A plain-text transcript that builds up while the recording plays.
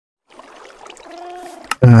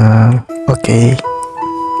Okay.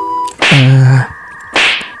 Uh,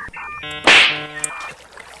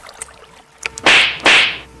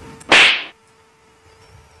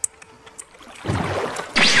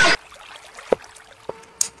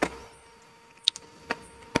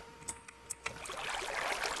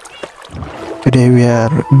 Today we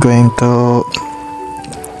are going to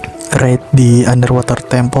raid the underwater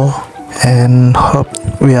temple and hope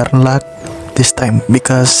we are luck this time,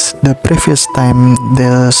 because the previous time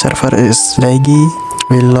the server is laggy,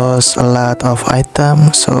 we lost a lot of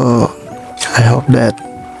items, so I hope that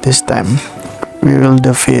this time we will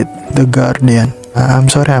defeat the guardian. I'm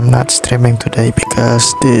sorry I'm not streaming today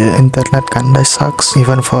because the internet kinda sucks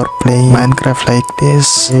even for playing Minecraft like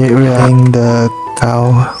this. We are playing the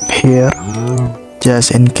cow here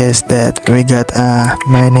just in case that we got a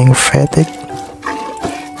mining fatigue.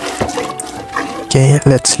 Okay,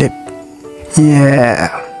 let's sleep.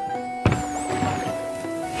 Yeah.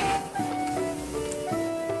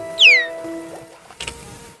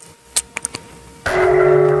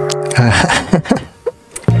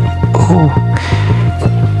 Oh.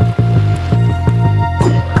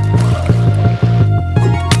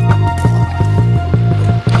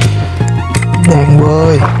 Dang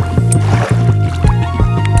boy.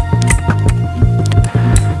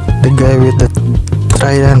 The guy with the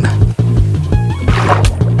trident.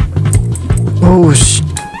 Oh sh.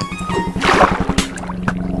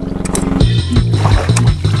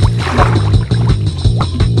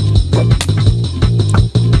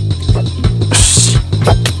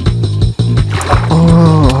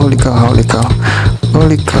 Oh, holy cow, holy cow,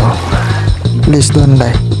 holy cow. Please don't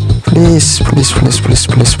die. Please, please, please, please,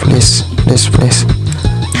 please, please, please, please.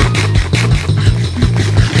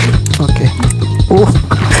 Okay. Oh.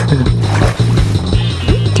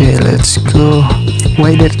 Okay, let's go.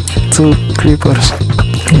 Why there two creepers?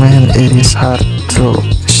 Man, it is hard to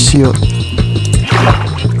shoot.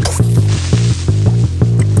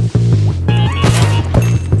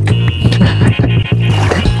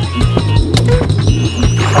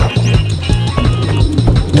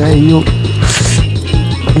 Die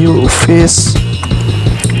you fish.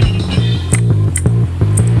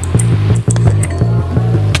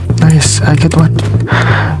 Nice, I get one.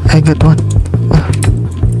 I get one.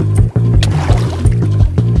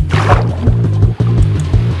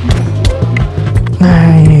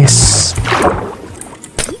 Nice.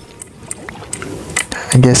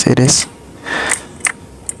 I guess it is.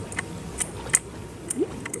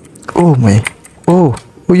 Oh my. Oh.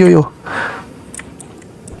 Oh yo yo.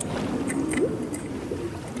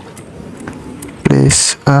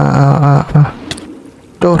 Please.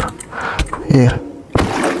 Door. Here.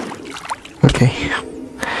 Okay.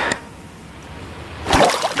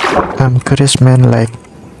 I'm curious, man. Like,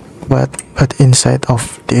 what inside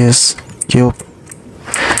of this cube?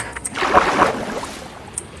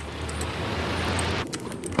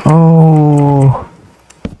 Oh.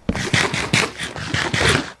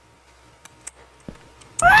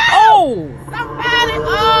 Oh!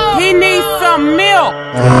 He needs some milk!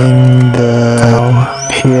 And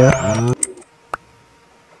here.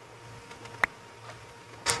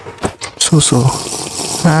 Susu.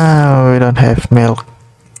 Ah, we don't have milk.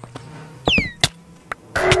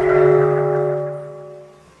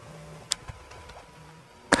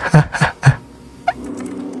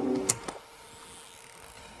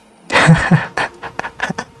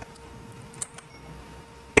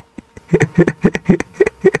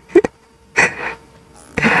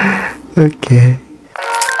 Okay.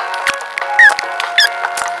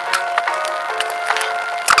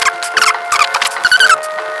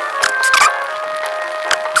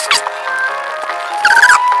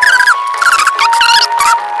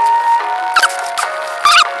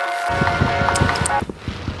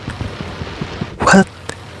 What?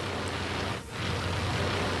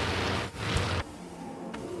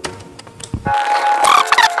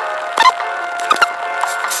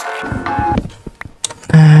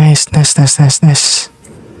 Nice.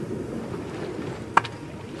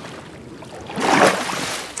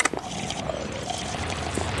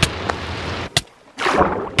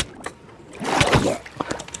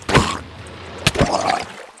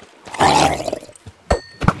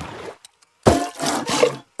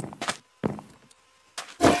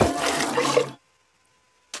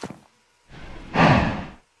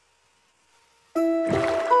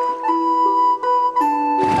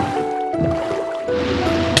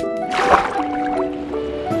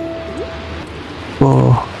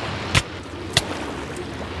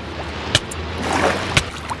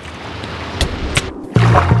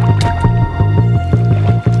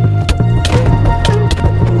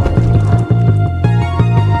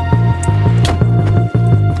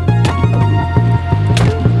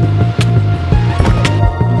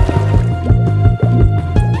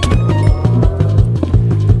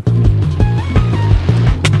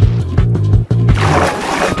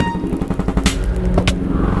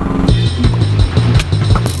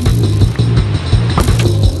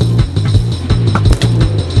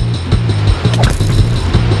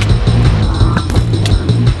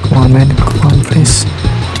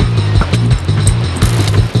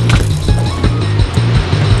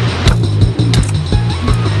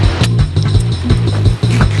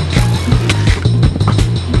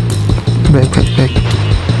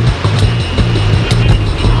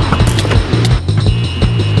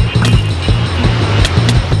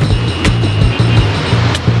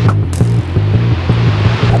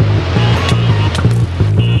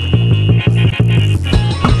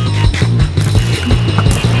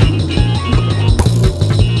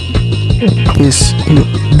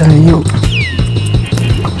 Dayu.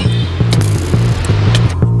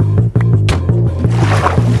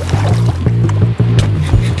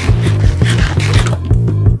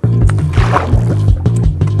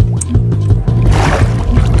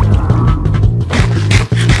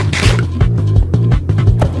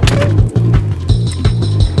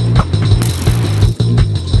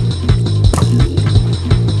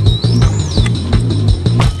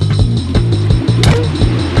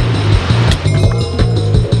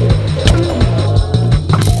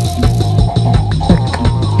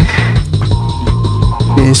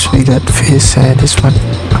 Fish, we got fish and this one.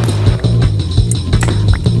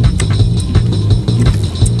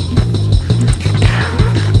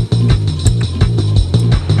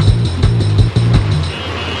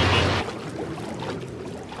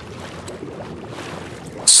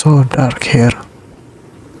 So dark here.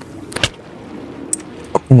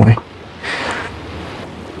 Oh my.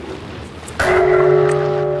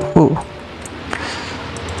 Oh.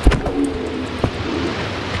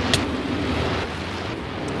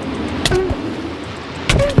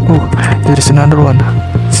 Oh, there is another one.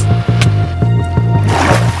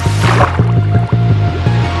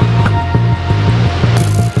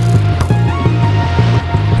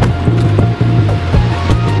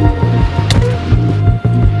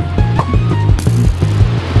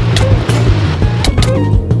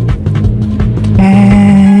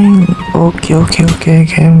 And okay,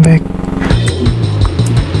 came back.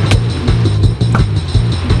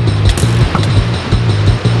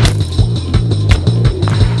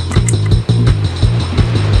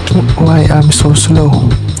 Why I'm so slow?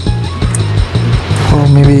 Or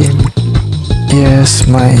maybe yes,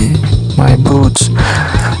 my boots.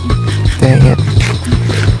 Dang it.